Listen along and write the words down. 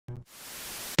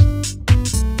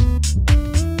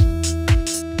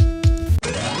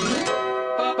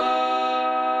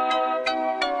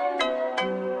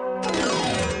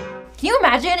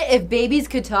if babies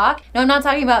could talk? No, I'm not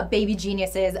talking about Baby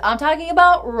Geniuses. I'm talking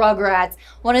about Rugrats,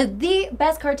 one of the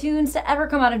best cartoons to ever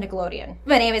come out of Nickelodeon.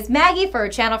 My name is Maggie for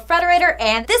channel Frederator,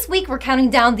 and this week we're counting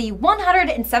down the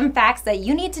 107 facts that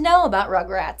you need to know about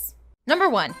Rugrats. Number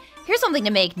 1. Here's something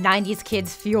to make 90s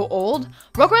kids feel old.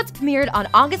 Rugrats premiered on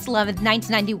August 11th,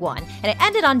 1991, and it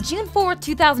ended on June 4th,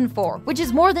 2004, which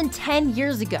is more than 10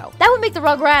 years ago. That would make the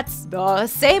Rugrats the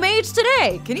same age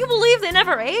today. Can you believe they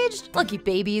never aged? Lucky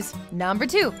babies. Number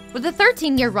 2. With a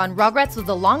 13-year run, Rugrats was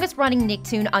the longest-running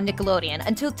Nicktoon on Nickelodeon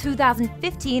until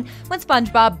 2015, when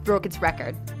SpongeBob broke its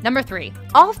record. Number 3.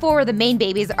 All 4 of the main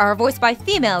babies are voiced by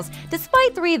females,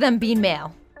 despite 3 of them being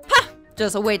male.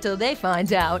 Just wait till they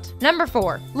find out. Number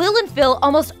 4. Lil and Phil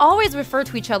almost always refer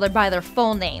to each other by their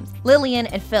full names, Lillian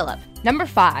and Philip. Number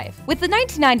 5. With the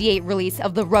 1998 release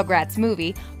of the Rugrats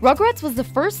movie, Rugrats was the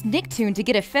first Nicktoon to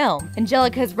get a film.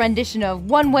 Angelica's rendition of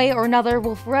One Way or Another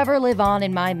will forever live on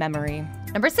in my memory.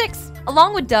 Number 6.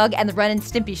 Along with Doug and the Ren and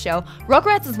Stimpy Show,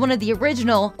 Rugrats is one of the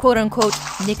original quote-unquote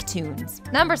Nicktoons.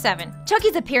 Number 7.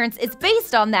 Chucky's appearance is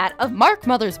based on that of Mark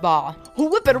Mothersbaugh.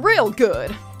 Whip it real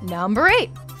good. Number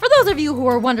 8. For those of you who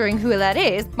are wondering who that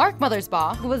is, Mark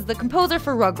Mothersbaugh, who was the composer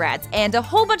for Rugrats and a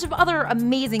whole bunch of other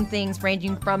amazing things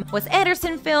ranging from Wes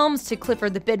Anderson films to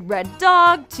Clifford the Big Red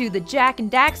Dog to the Jak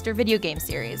and Daxter video game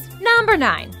series. Number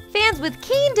 9. Fans with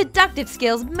keen deductive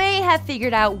skills may have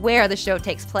figured out where the show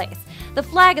takes place. The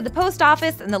flag at the post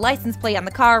office and the license plate on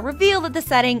the car reveal that the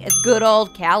setting is good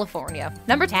old California.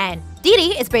 Number 10. Dee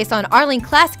Dee is based on Arlene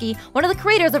Klasky, one of the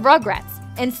creators of Rugrats.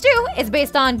 And Stu is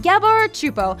based on Gabor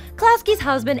Chupo, Klasky's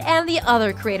husband and the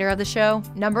other creator of the show.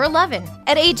 Number 11.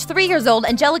 At age 3 years old,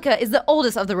 Angelica is the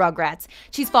oldest of the Rugrats.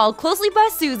 She's followed closely by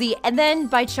Susie and then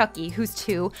by Chucky, who's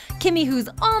 2, Kimmy, who's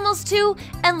almost 2,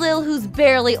 and Lil, who's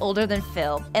barely older than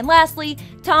Phil. And lastly,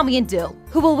 Tommy and Dill,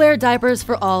 who will wear diapers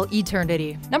for all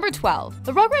eternity. Number 12.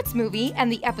 The Rugrats movie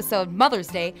and the episode Mother's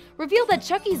Day reveal that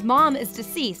Chucky's mom is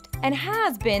deceased and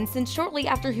has been since shortly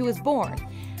after he was born.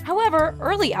 However,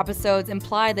 early episodes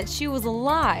imply that she was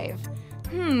alive.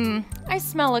 I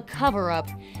smell a cover-up.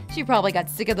 She probably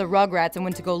got sick of the Rugrats and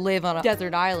went to go live on a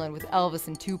desert island with Elvis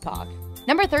and Tupac.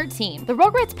 Number 13. The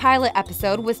Rugrats pilot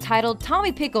episode was titled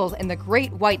Tommy Pickles and the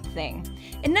Great White Thing.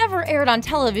 It never aired on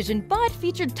television, but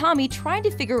featured Tommy trying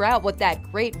to figure out what that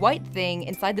great white thing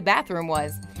inside the bathroom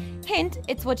was. Hint,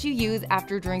 it's what you use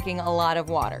after drinking a lot of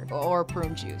water, or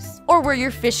prune juice, or where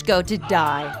your fish go to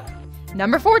die.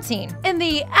 Number 14. In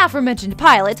the aforementioned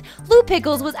pilot, Lou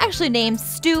Pickles was actually named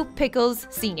Stu Pickles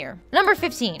Sr. Number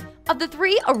 15. Of the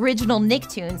 3 original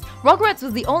Nicktoons, Rugrats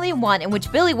was the only one in which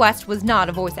Billy West was not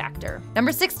a voice actor.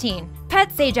 Number 16. Pet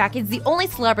Sajak is the only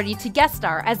celebrity to guest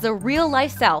star as the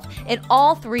real-life self in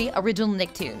all 3 original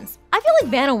Nicktoons. I feel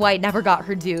like Vanna White never got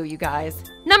her due, you guys.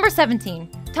 Number 17.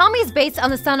 Tommy is based on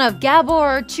the son of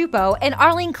Gabor Chupo and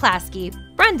Arlene Klasky,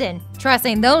 Brendan. Try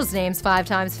saying those names 5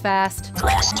 times fast.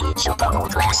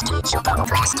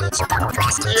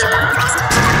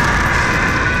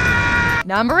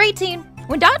 Number 18.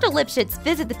 When Dr. Lipschitz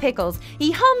visits the Pickles,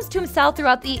 he hums to himself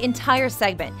throughout the entire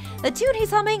segment. The tune he's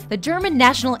humming, the German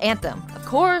national anthem, of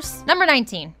course. Number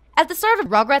 19. At the start of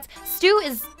Rugrats, Stu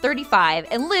is 35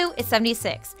 and Lou is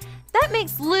 76. That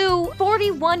makes Lou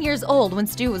 41 years old when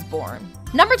Stu was born.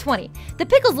 Number 20. The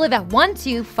Pickles live at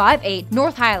 1258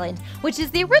 North Highland, which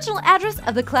is the original address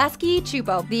of the Klasky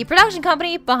Chupo, the production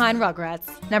company behind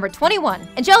Rugrats. Number 21.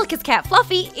 Angelica's cat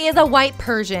Fluffy is a white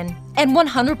Persian and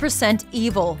 100%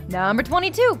 evil. Number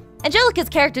 22. Angelica's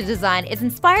character design is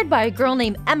inspired by a girl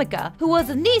named Emika, who was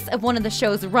a niece of one of the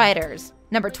show's writers.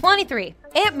 Number 23.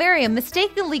 Aunt Miriam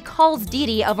mistakenly calls Dee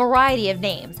Dee a variety of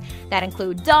names that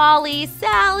include Dolly,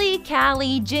 Sally,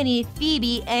 Callie, Ginny,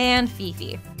 Phoebe, and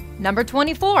Fifi. Number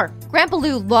 24. Grandpa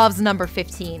Lou loves number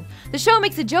 15. The show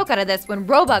makes a joke out of this when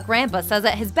Robot Grandpa says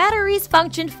that his batteries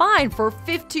functioned fine for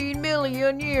 15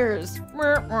 million years.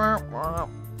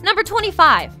 Number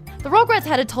 25. The Rugrats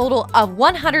had a total of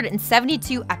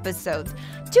 172 episodes,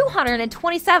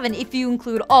 227 if you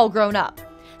include all grown up.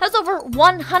 That's over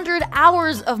 100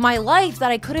 hours of my life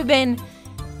that I could have been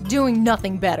doing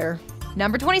nothing better.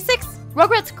 Number 26.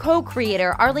 Rugrats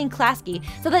co-creator Arlene Klasky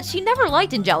said that she never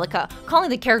liked Angelica, calling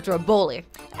the character a bully.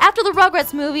 After the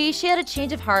Rugrats movie, she had a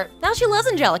change of heart. Now she loves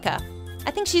Angelica.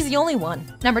 I think she's the only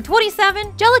one. Number 27.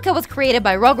 Angelica was created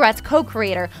by Rugrats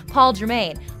co-creator Paul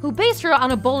Germain, who based her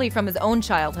on a bully from his own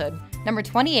childhood. Number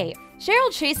 28.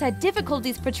 Cheryl Chase had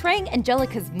difficulties portraying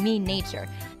Angelica's mean nature.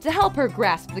 To help her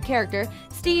grasp the character,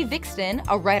 Steve Vixton,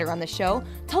 a writer on the show,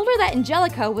 told her that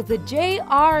Angelica was the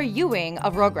J.R. Ewing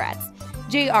of Rugrats.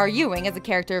 J.R. Ewing is a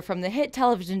character from the hit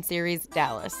television series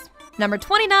Dallas. Number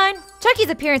 29, Chucky's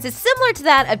appearance is similar to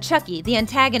that of Chucky, the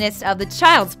antagonist of the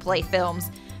Child's Play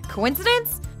films.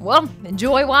 Coincidence? Well,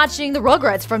 enjoy watching the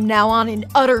Rugrats from now on in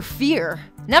utter fear.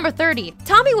 Number 30,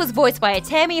 Tommy was voiced by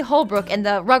Tammy Holbrook in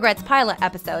the Rugrats pilot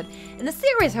episode. In the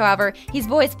series, however, he's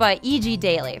voiced by E.G.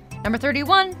 Daily. Number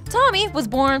 31, Tommy was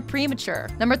born premature.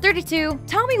 Number 32,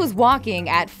 Tommy was walking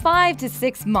at 5 to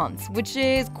 6 months, which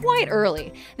is quite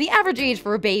early. The average age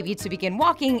for a baby to begin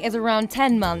walking is around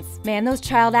 10 months. Man, those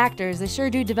child actors, they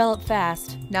sure do develop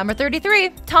fast. Number 33,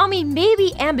 Tommy may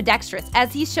be ambidextrous,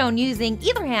 as he's shown using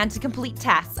either hand to complete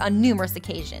tasks on numerous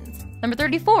occasions. Number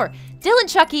 34, Dill and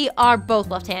Chucky are both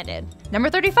left-handed. Number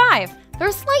 35, there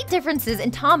are slight differences in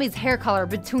Tommy's hair color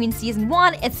between Season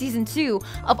 1 and Season 2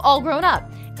 of All Grown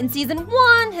Up. In Season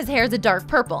 1, his hair is a dark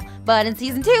purple, but in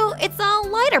Season 2, it's a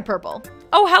lighter purple.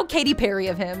 Oh, how Katy Perry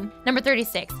of him. Number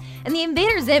 36, in the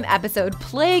Invader Zim episode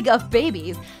Plague of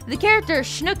Babies, the character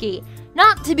Snooki,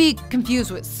 not to be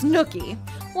confused with Snooki,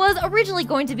 was originally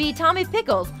going to be Tommy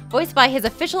Pickles, voiced by his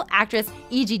official actress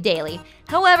E.G. Daily.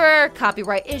 However,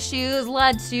 copyright issues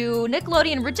led to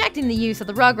Nickelodeon rejecting the use of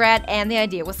the Rugrat and the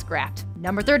idea was scrapped.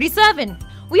 Number 37.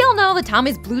 We all know that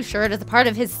Tommy's blue shirt is a part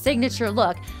of his signature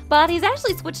look, but he's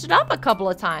actually switched it up a couple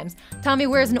of times. Tommy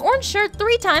wears an orange shirt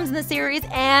 3 times in the series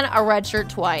and a red shirt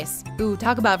twice. Ooh,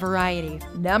 talk about variety.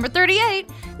 Number 38.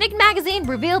 Nick Magazine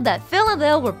revealed that Phil and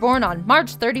Lil were born on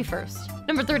March 31st.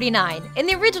 Number 39. In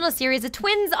the original series, the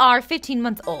twins are 15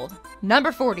 months old.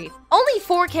 Number 40. Only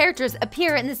 4 characters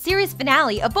appear in the series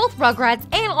finale of both Rugrats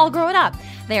and All Grown Up.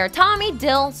 They are Tommy,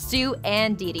 Dill, Stu,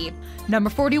 and Dee Dee. Number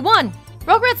 41.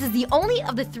 Rugrats is the only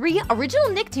of the 3 original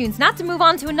Nicktoons not to move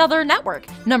on to another network.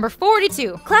 Number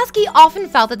 42. Klasky often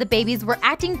felt that the babies were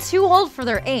acting too old for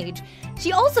their age.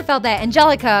 She also felt that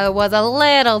Angelica was a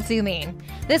little too mean.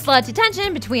 This led to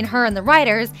tension between her and the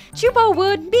writers. Chupo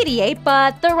would mediate,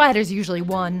 but the writers usually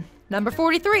won. Number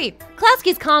 43.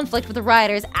 Klasky's conflict with the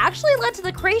writers actually led to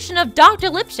the creation of Dr.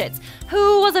 Lipschitz,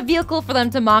 who was a vehicle for them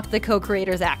to mock the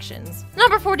co-creators' actions.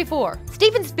 Number 44.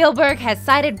 Steven Spielberg has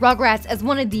cited Rugrats as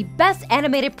one of the best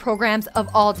animated programs of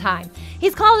all time.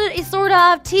 He's called it a sort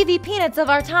of TV Peanuts of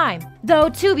our time. Though,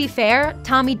 to be fair,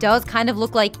 Tommy does kind of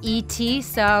look like E.T.,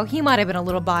 so he might have been a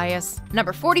little biased.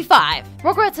 Number 45.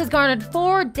 Rugrats has garnered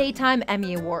 4 Daytime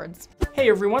Emmy Awards. Hey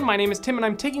everyone, my name is Tim and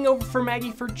I'm taking over for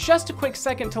Maggie for just a quick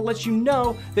second to let you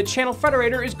know that Channel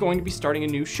Frederator is going to be starting a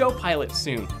new show pilot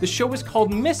soon. The show is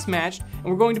called Mismatched, and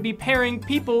we're going to be pairing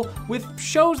people with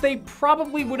shows they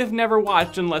probably would have never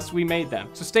watched unless we made them.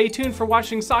 So stay tuned for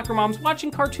watching soccer moms watching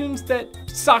cartoons that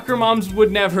soccer moms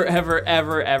would never, ever,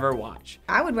 ever, ever watch.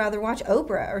 I would rather watch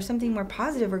Oprah or something more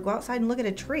positive or go outside and look at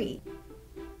a tree.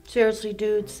 Seriously,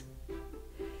 dudes.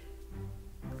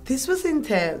 This was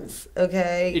intense,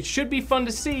 okay? It should be fun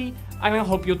to see, and I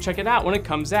hope you'll check it out when it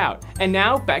comes out. And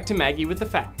now, back to Maggie with the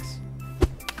facts.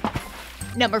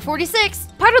 Number 46.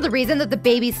 Part of the reason that the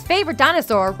baby's favorite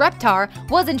dinosaur, Reptar,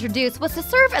 was introduced was to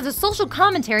serve as a social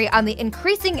commentary on the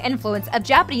increasing influence of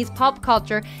Japanese pop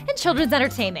culture and children's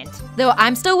entertainment. Though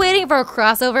I'm still waiting for a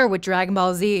crossover with Dragon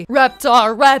Ball Z.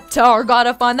 Reptar,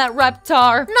 gotta find that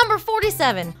Reptar. Number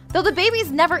 47. Though the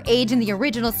babies never age in the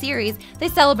original series, they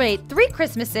celebrate 3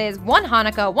 Christmases, 1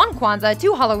 Hanukkah, 1 Kwanzaa,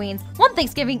 2 Halloweens, 1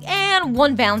 Thanksgiving, and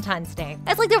 1 Valentine's Day.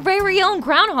 It's like their very own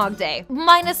Groundhog Day,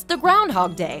 minus the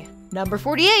Groundhog Day. Number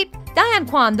 48. Diane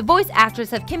Kwan, the voice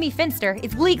actress of Kimmy Finster,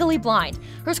 is legally blind.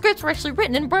 Her scripts were actually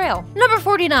written in Braille. Number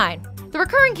 49. The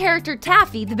recurring character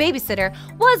Taffy, the babysitter,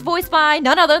 was voiced by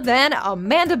none other than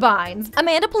Amanda Bynes.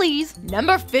 Amanda, please.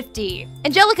 Number 50.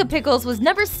 Angelica Pickles was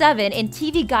number 7 in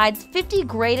TV Guide's 50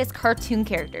 Greatest Cartoon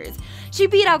Characters. She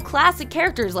beat out classic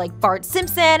characters like Bart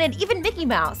Simpson and even Mickey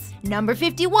Mouse. Number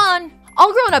 51.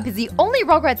 All Grown Up is the only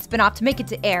Rugrats spinoff to make it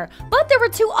to air, but there were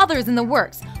 2 others in the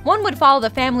works. One would follow the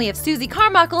family of Susie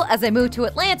Carmichael as they moved to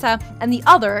Atlanta, and the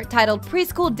other, titled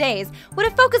Preschool Days, would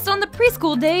have focused on the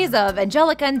preschool days of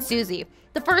Angelica and Susie.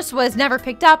 The first was never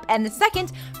picked up, and the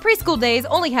second, Preschool Days,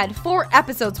 only had 4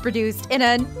 episodes produced in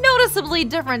a noticeably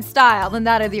different style than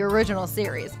that of the original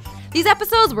series. These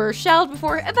episodes were shelved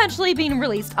before eventually being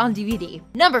released on DVD.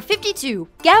 Number 52.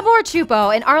 Gabor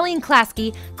Chupo and Arlene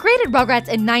Klasky created Rugrats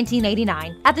in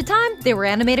 1989. At the time, they were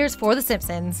animators for The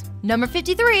Simpsons. Number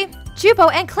 53.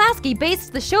 Chupo and Klasky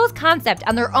based the show's concept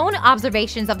on their own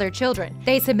observations of their children.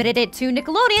 They submitted it to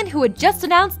Nickelodeon, who had just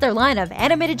announced their line of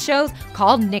animated shows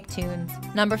called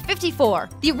Nicktoons. Number 54.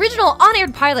 The original on-air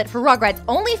pilot for Rugrats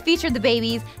only featured the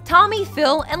babies Tommy,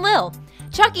 Phil, and Lil.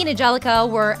 Chucky and Angelica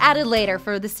were added later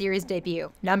for the series debut.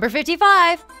 Number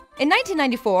 55. In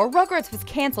 1994, Rugrats was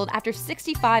canceled after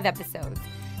 65 episodes.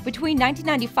 Between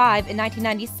 1995 and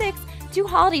 1996, 2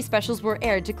 holiday specials were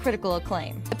aired to critical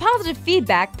acclaim. The positive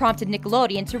feedback prompted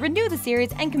Nickelodeon to renew the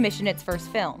series and commission its first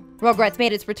film. Rugrats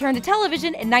made its return to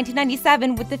television in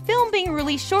 1997, with the film being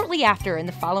released shortly after in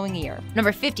the following year.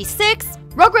 Number 56,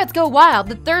 Rugrats Go Wild,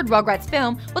 the third Rugrats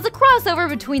film, was a crossover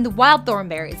between the Wild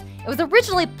Thornberrys. It was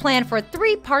originally planned for a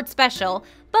 3-part special,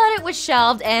 but it was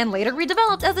shelved and later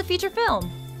redeveloped as a feature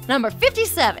film. Number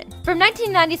 57. From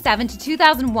 1997 to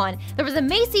 2001, there was a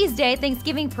Macy's Day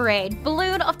Thanksgiving Parade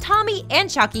balloon of Tommy and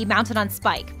Chucky mounted on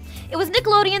Spike. It was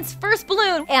Nickelodeon's first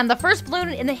balloon and the first balloon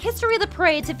in the history of the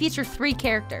parade to feature 3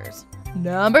 characters.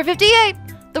 Number 58.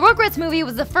 The Rugrats movie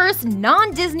was the first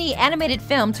non-Disney animated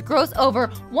film to gross over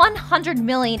 $100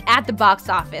 million at the box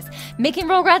office, making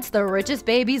Rugrats the richest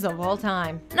babies of all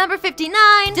time. Number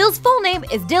 59. Dill's full name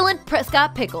is Dylan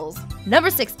Prescott Pickles. Number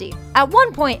 60. At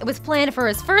one point, it was planned for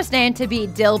his first name to be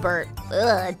Dilbert.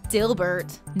 Ugh,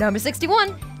 Dilbert. Number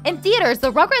 61. In theaters,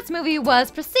 the Rugrats movie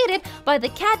was preceded by the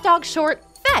cat dog short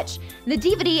Fetch. The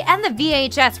DVD and the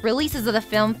VHS releases of the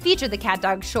film feature the cat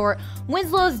dog short,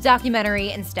 Winslow's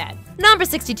documentary instead. Number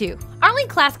 62. Arlene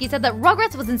Klasky said that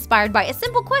Rugrats was inspired by a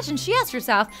simple question she asked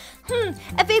herself,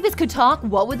 if babies could talk,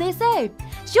 what would they say?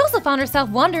 She also found herself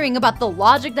wondering about the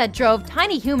logic that drove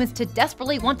tiny humans to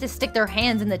desperately want to stick their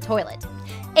hands in the toilet.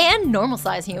 And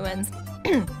normal-sized humans.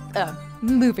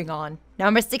 Moving on.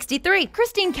 Number 63.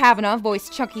 Christine Cavanaugh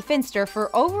voiced Chucky Finster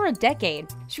for over a decade.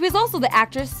 She was also the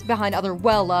actress behind other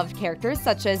well-loved characters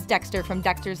such as Dexter from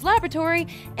Dexter's Laboratory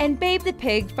and Babe the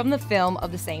Pig from the film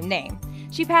of the same name.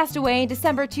 She passed away in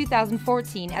December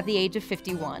 2014 at the age of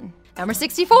 51. Number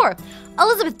 64.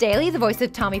 Elizabeth Daily, the voice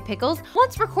of Tommy Pickles,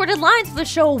 once recorded lines for the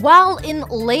show while in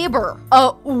labor.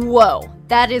 Whoa.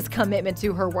 That is commitment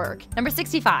to her work. Number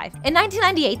 65. In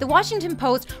 1998, the Washington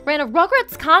Post ran a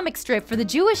Rugrats comic strip for the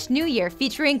Jewish New Year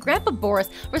featuring Grandpa Boris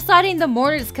reciting the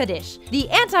Mourner's Kaddish. The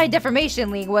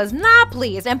Anti-Defamation League was not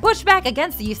pleased and pushed back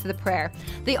against the use of the prayer.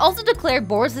 They also declared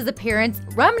Boris's appearance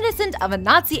reminiscent of a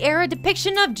Nazi-era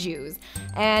depiction of Jews.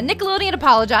 And Nickelodeon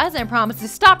apologized and promised to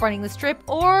stop running the strip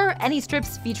or any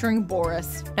strips featuring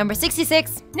Boris. Number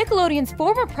 66. Nickelodeon's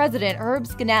former president, Herb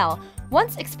Scannell,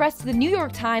 once expressed to the New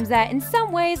York Times that in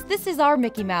some ways, this is our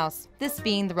Mickey Mouse, this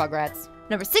being the Rugrats.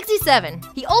 Number 67.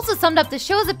 He also summed up the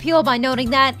show's appeal by noting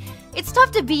that it's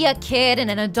tough to be a kid in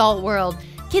an adult world.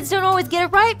 Kids don't always get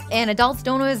it right, and adults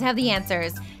don't always have the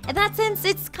answers. In that sense,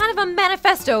 it's kind of a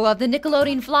manifesto of the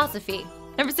Nickelodeon philosophy.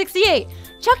 Number 68.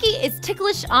 Chucky is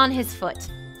ticklish on his foot.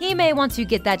 He may want to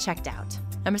get that checked out.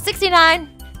 Number 69.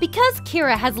 Because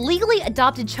Kira has legally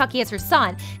adopted Chucky as her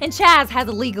son, and Chaz has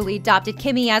legally adopted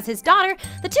Kimmy as his daughter,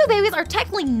 the 2 babies are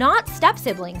technically not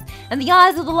step-siblings. In the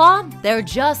eyes of the law, they're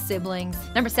just siblings.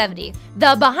 Number 70.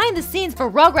 The behind-the-scenes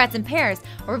for Rugrats in Paris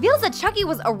reveals that Chucky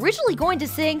was originally going to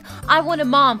sing I Want a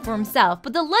Mom for himself,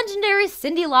 but the legendary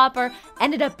Cyndi Lauper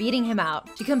ended up beating him out.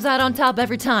 She comes out on top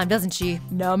every time, doesn't she?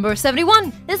 Number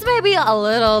 71. This may be a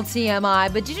little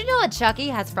TMI, but did you know that Chucky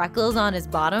has freckles on his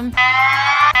bottom?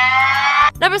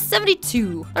 Number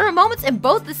 72. There are moments in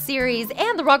both the series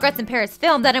and the Rugrats in Paris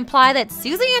film that imply that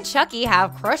Susie and Chucky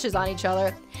have crushes on each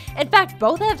other. In fact,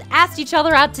 both have asked each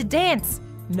other out to dance.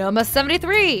 Number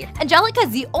 73. Angelica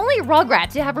is the only Rugrat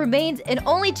to have remained an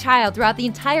only child throughout the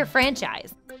entire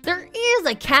franchise. There is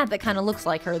a cat that kind of looks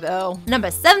like her though. Number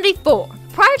 74.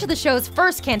 Prior to the show's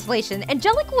first cancellation,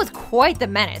 Angelica was quite the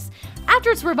menace.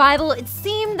 After its revival, it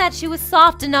seemed that she was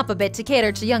softened up a bit to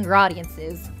cater to younger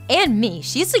audiences. And me,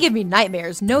 she used to give me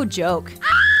nightmares, no joke.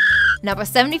 Number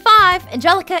 75,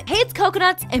 Angelica hates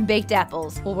coconuts and baked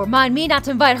apples. Will remind me not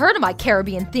to invite her to my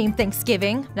Caribbean-themed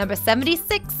Thanksgiving. Number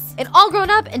 76, in All Grown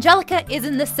Up, Angelica is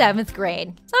in the 7th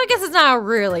grade. So I guess it's not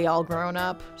really all grown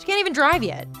up. She can't even drive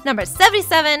yet. Number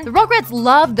 77, the Rugrats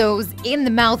love those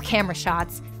in-the-mouth camera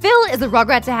shots. Phil is the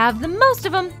Rugrat to have the most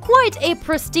of them, quite a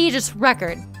prestigious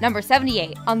record. Number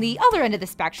 78. On the other end of the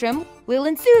spectrum, Lil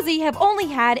and Susie have only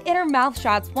had inner mouth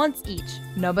shots once each.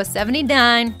 Number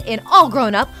 79. In All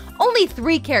Grown Up, only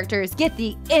 3 characters get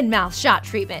the in-mouth shot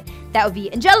treatment. That would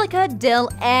be Angelica, Dill,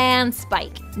 and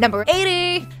Spike. Number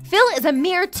 80. Phil is a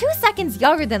mere 2 seconds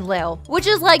younger than Lil, which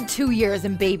is like 2 years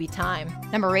in baby time.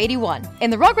 Number 81.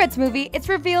 In the Rugrats movie, it's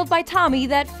revealed by Tommy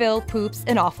that Phil poops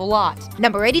an awful lot.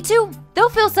 Number 82. Though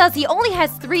Phil says he only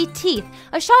has 3 teeth,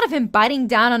 a shot of him biting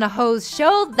down on a hose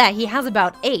shows that he has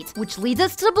about 8, which leads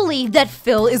us to believe that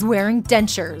Phil is wearing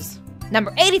dentures.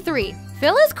 Number 83.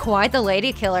 Phil is quite the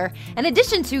lady killer. In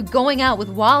addition to going out with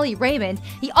Wally Raymond,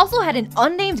 he also had an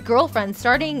unnamed girlfriend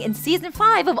starting in season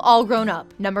 5 of All Grown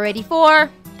Up. Number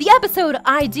 84. The episode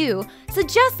I Do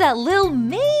suggests that Lil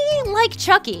may like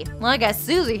Chucky. Well, I guess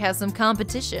Susie has some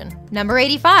competition. Number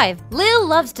 85. Lil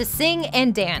loves to sing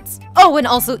and dance. Oh, and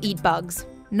also eat bugs.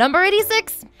 Number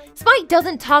 86. Spike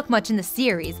doesn't talk much in the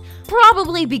series,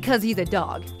 probably because he's a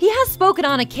dog. He has spoken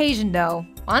on occasion though.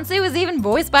 Once it was even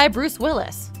voiced by Bruce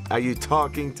Willis. Are you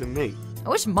talking to me? I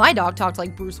wish my dog talked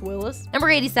like Bruce Willis. Number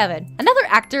 87. Another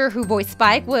actor who voiced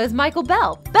Spike was Michael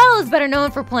Bell. Bell is better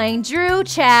known for playing Drew,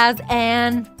 Chaz,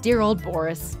 and dear old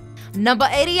Boris. Number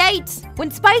 88. When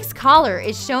Spike's collar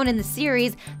is shown in the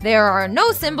series, there are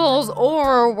no symbols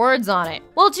or words on it.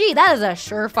 Well, gee, that is a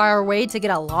surefire way to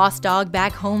get a lost dog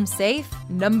back home safe.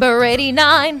 Number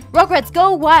 89. Rugrats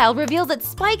Go Wild reveals that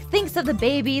Spike thinks of the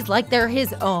babies like they're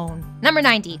his own. Number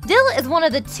 90. Dill is one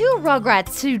of the 2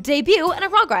 Rugrats to debut in a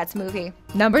Rugrats movie.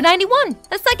 Number 91.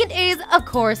 The second is, of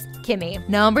course, Kimmy.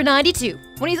 Number 92.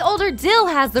 When he's older, Dill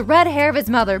has the red hair of his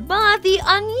mother, but the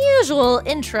unusual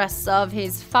interests of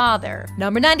his father.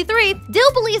 Number 93.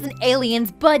 Dill believes in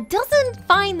aliens, but doesn't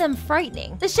find them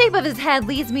frightening. The shape of his head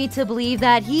leads me to believe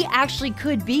that he actually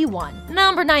could be one.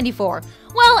 Number 94.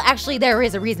 Well, actually, there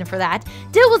is a reason for that.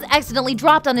 Dill was accidentally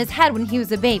dropped on his head when he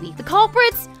was a baby. The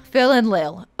culprits? Phil and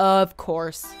Lil, of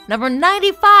course. Number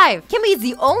 95. Kimmy is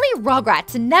the only Rugrat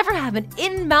to never have an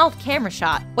in-mouth camera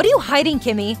shot. What are you hiding,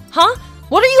 Kimmy? Huh?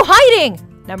 What are you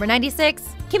hiding? Number 96.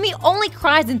 Kimmy only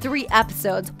cries in 3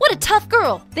 episodes. What a tough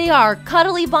girl. They are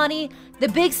Cuddly Bunny, The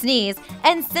Big Sneeze,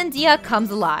 and Cynthia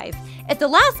Comes Alive. If the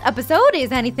last episode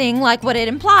is anything like what it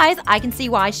implies, I can see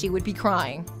why she would be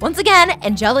crying. Once again,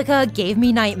 Angelica gave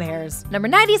me nightmares. Number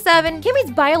 97.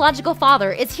 Kimmy's biological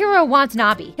father is Hiro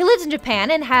Watanabe. He lives in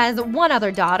Japan and has one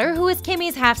other daughter who is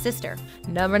Kimmy's half-sister.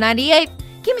 Number 98.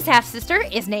 Kimmy's half-sister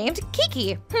is named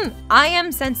Kiki. I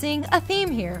am sensing a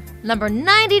theme here. Number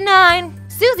 99.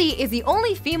 Susie is the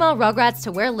only female Rugrats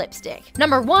to wear lipstick.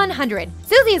 Number 100.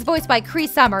 Susie is voiced by Cree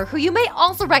Summer, who you may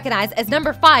also recognize as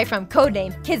number 5 from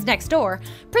Codename Kids Next Door,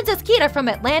 Princess Kita from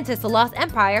Atlantis The Lost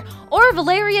Empire, or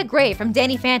Valeria Gray from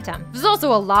Danny Phantom. There's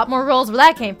also a lot more roles where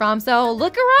that came from, so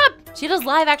look her up. She does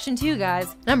live action too,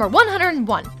 guys. Number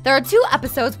 101. There are 2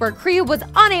 episodes where Cree was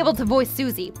unable to voice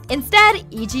Susie. Instead,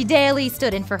 E.G. Daily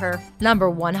stood in for her. Number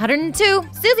 102.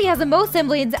 Susie has the most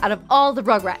siblings out of all the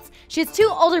Rugrats. She has 2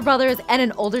 older brothers and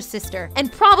an older sister,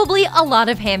 and probably a lot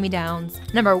of hand-me-downs.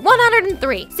 Number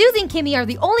 103. Susie and Kimmy are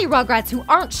the only Rugrats who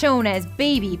aren't shown as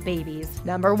babies.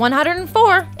 Number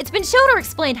 104. It's been shown or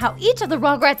explained how each of the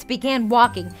Rugrats began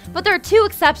walking, but there are 2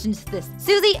 exceptions to this.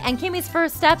 Susie and Kimmy's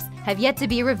first steps have yet to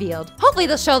be revealed. Hopefully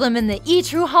they'll show them in the E!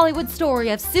 True Hollywood story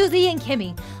of Susie and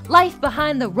Kimmy, life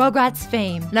behind the Rugrats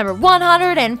fame. Number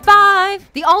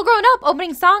 105. The All Grown Up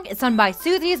opening song is sung by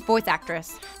Susie's voice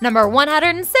actress. Number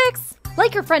 106.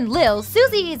 Like her friend Lil,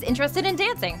 Susie is interested in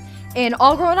dancing. In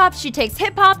All Grown Up, she takes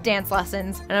hip-hop dance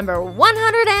lessons. Number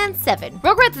 107.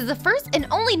 Rugrats is the first and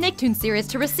only Nicktoons series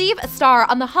to receive a star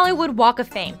on the Hollywood Walk of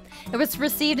Fame. It was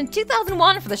received in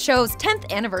 2001 for the show's 10th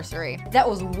anniversary. That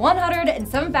was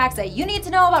 107 facts that you need to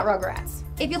know about Rugrats.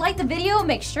 If you liked the video,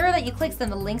 make sure that you click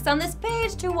some of the links on this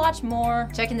page to watch more.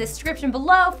 Check in the description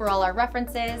below for all our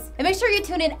references. And make sure you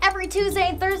tune in every Tuesday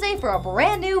and Thursday for a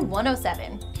brand new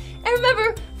 107. And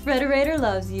remember, Frederator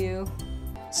loves you.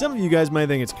 Some of you guys might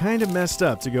think it's kind of messed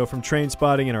up to go from train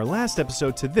spotting in our last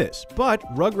episode to this, but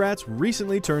Rugrats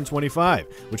recently turned 25,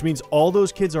 which means all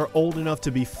those kids are old enough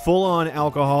to be full-on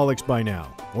alcoholics by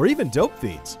now, or even dope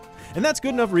fiends. And that's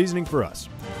good enough reasoning for us.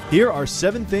 Here are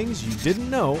 7 things you didn't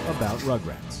know about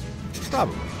Rugrats.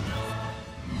 Probably.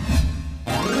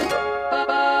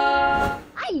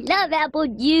 I love apple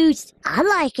juice. I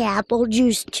like apple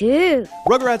juice too.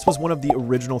 Rugrats was one of the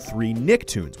original 3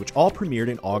 Nicktoons, which all premiered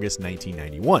in August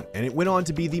 1991, and it went on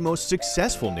to be the most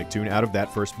successful Nicktoon out of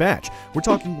that first batch. We're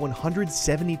talking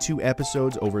 172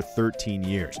 episodes over 13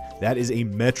 years. That is a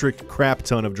metric crap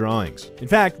ton of drawings. In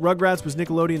fact, Rugrats was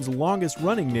Nickelodeon's longest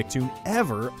running Nicktoon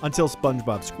ever until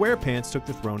SpongeBob SquarePants took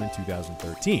the throne in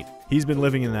 2013. He's been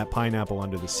living in that pineapple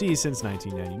under the sea since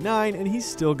 1999, and he's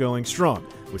still going strong,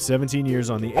 with 17 years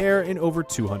on the air and over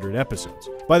 200 episodes.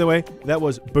 By the way, that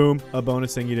was, boom, a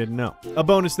bonus thing you didn't know. A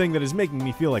bonus thing that is making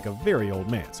me feel like a very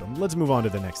old man, so let's move on to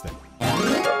the next thing.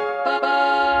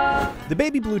 The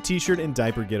baby blue t-shirt and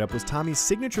diaper getup was Tommy's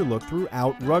signature look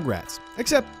throughout Rugrats,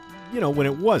 except, you know, when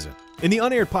it wasn't. In the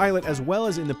unaired pilot, as well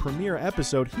as in the premiere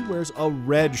episode, he wears a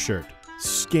red shirt.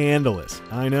 Scandalous,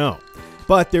 I know.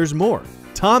 But there's more.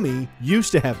 Tommy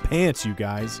used to have pants, you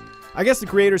guys. I guess the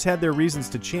creators had their reasons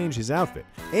to change his outfit.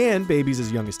 And babies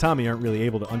as young as Tommy aren't really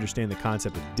able to understand the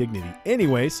concept of dignity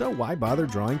anyway, so why bother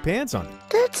drawing pants on him?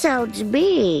 That sounds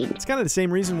mean. It's kind of the same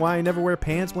reason why I never wear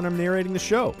pants when I'm narrating the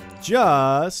show.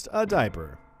 Just a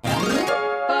diaper. Hey,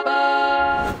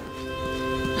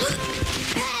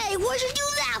 what'd you do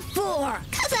that for?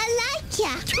 'Cause I like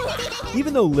ya.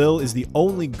 Even though Lil is the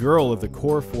only girl of the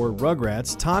core 4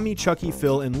 Rugrats, Tommy, Chucky,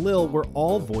 Phil, and Lil were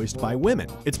all voiced by women.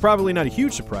 It's probably not a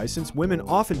huge surprise since women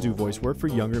often do voice work for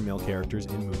younger male characters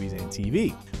in movies and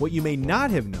TV. What you may not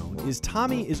have known is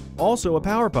Tommy is also a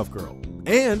Powerpuff Girl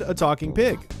and a talking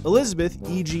pig. Elizabeth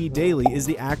E.G. Daly is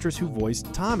the actress who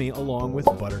voiced Tommy along with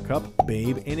Buttercup,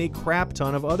 Babe, and a crap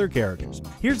ton of other characters.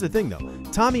 Here's the thing though,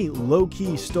 Tommy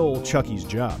low-key stole Chucky's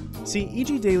job. See,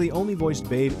 E.G. Daly only voiced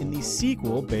Babe in the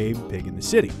sequel, Babe, Pig in the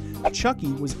City.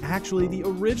 Chucky was actually the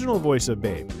original voice of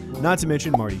Babe. Not to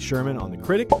mention Marty Sherman on The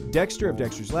Critic, Dexter of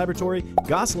Dexter's Laboratory,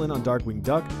 Gosselin on Darkwing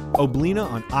Duck, Oblina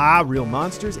on Real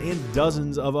Monsters, and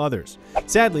dozens of others.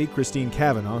 Sadly, Christine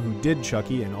Cavanaugh, who did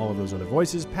Chucky and all of those other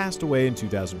voices, passed away in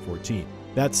 2014.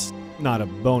 That's not a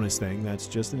bonus thing, that's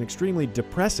just an extremely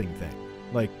depressing thing.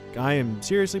 Like, I am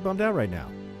seriously bummed out right now.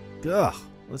 Ugh,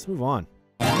 let's move on.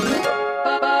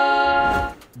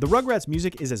 The Rugrats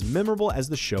music is as memorable as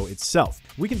the show itself.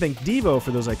 We can thank Devo for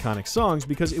those iconic songs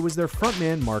because it was their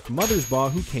frontman Mark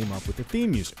Mothersbaugh who came up with the theme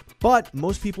music. But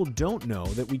most people don't know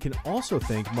that we can also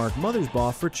thank Mark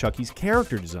Mothersbaugh for Chucky's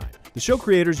character design. The show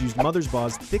creators used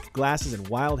Mothersbaugh's thick glasses and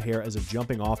wild hair as a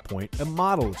jumping off point, a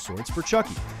model of sorts for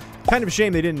Chucky. Kind of a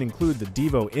shame they didn't include the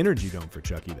Devo energy dome for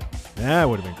Chucky though. That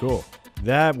would have been cool.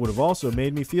 That would have also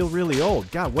made me feel really old.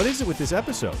 God, what is it with this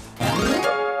episode?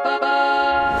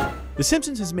 The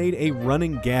Simpsons has made a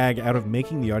running gag out of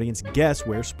making the audience guess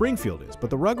where Springfield is, but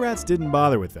the Rugrats didn't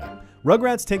bother with that.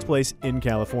 Rugrats takes place in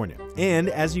California, and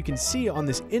as you can see on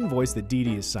this invoice that Dee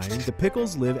Dee is signing, the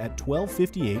Pickles live at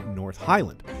 1258 North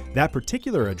Highland. That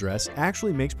particular address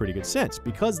actually makes pretty good sense,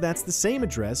 because that's the same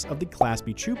address of the Class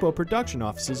B Chupo production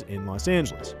offices in Los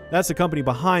Angeles. That's the company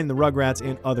behind the Rugrats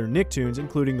and other Nicktoons,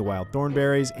 including the Wild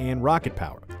Thornberrys and Rocket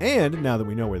Power. And now that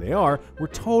we know where they are, we're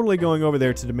totally going over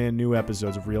there to demand new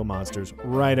episodes of Real Monsters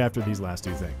right after these last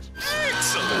two things.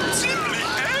 Excellent! Simply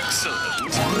excellent!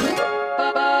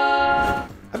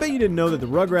 I bet you didn't know that the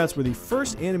Rugrats were the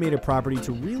first animated property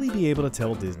to really be able to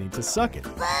tell Disney to suck it.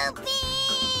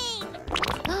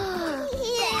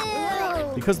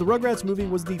 Because the Rugrats movie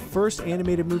was the first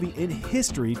animated movie in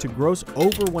history to gross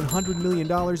over $100 million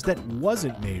that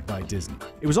wasn't made by Disney.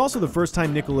 It was also the first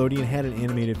time Nickelodeon had an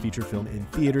animated feature film in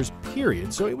theaters,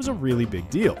 period, so it was a really big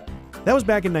deal. That was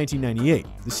back in 1998.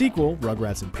 The sequel,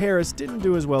 Rugrats in Paris, didn't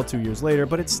do as well 2 years later,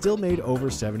 but it still made over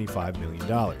 $75 million.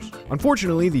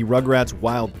 Unfortunately, the Rugrats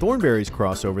Wild Thornberrys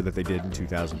crossover that they did in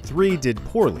 2003 did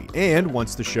poorly, and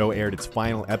once the show aired its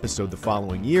final episode the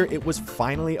following year, it was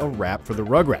finally a wrap for the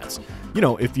Rugrats. You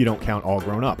know, if you don't count All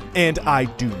Grown Up. And I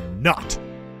do not.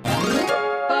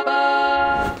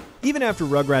 Even after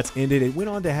Rugrats ended, it went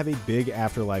on to have a big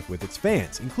afterlife with its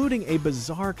fans, including a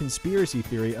bizarre conspiracy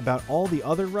theory about all the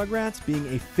other Rugrats being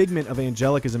a figment of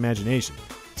Angelica's imagination.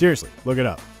 Seriously, look it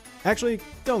up. Actually,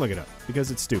 don't look it up, because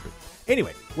it's stupid.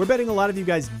 Anyway, we're betting a lot of you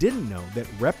guys didn't know that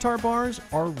Reptar bars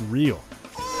are real.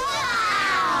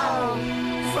 Wow!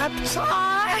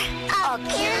 Reptar? A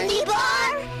candy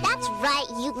bar? That's right,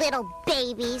 you little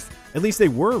babies. At least they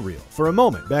were real, for a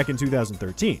moment, back in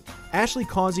 2013. Ashley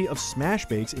Causey of Smash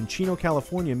Bakes in Chino,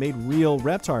 California made real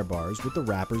Reptar bars with the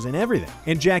wrappers and everything.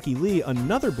 And Jackie Lee,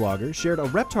 another blogger, shared a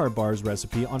Reptar bars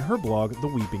recipe on her blog, The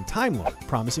Weeping Time Lord,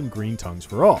 promising green tongues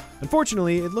for all.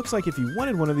 Unfortunately, it looks like if you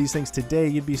wanted one of these things today,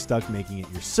 you'd be stuck making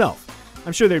it yourself.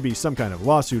 I'm sure there'd be some kind of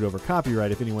lawsuit over copyright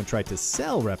if anyone tried to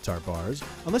sell Reptar bars,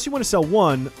 unless you want to sell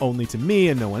one only to me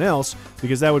and no one else,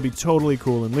 because that would be totally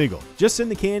cool and legal. Just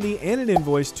send the candy and an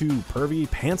invoice to Pervy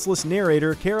Pantsless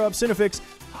Narrator, care of Cinefix,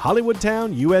 Hollywood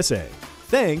Town, USA.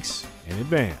 Thanks in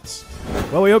advance.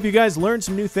 Well, we hope you guys learned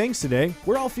some new things today.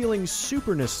 We're all feeling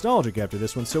super nostalgic after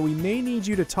this one, so we may need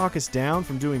you to talk us down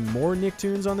from doing more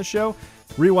Nicktoons on the show.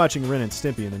 Rewatching Ren and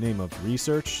Stimpy in the name of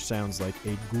research sounds like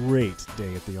a great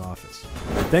day at the office.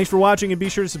 Thanks for watching, and be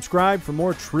sure to subscribe for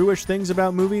more true-ish things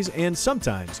about movies and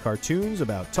sometimes cartoons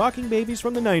about talking babies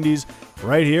from the 90s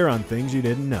right here on Things You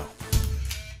Didn't Know.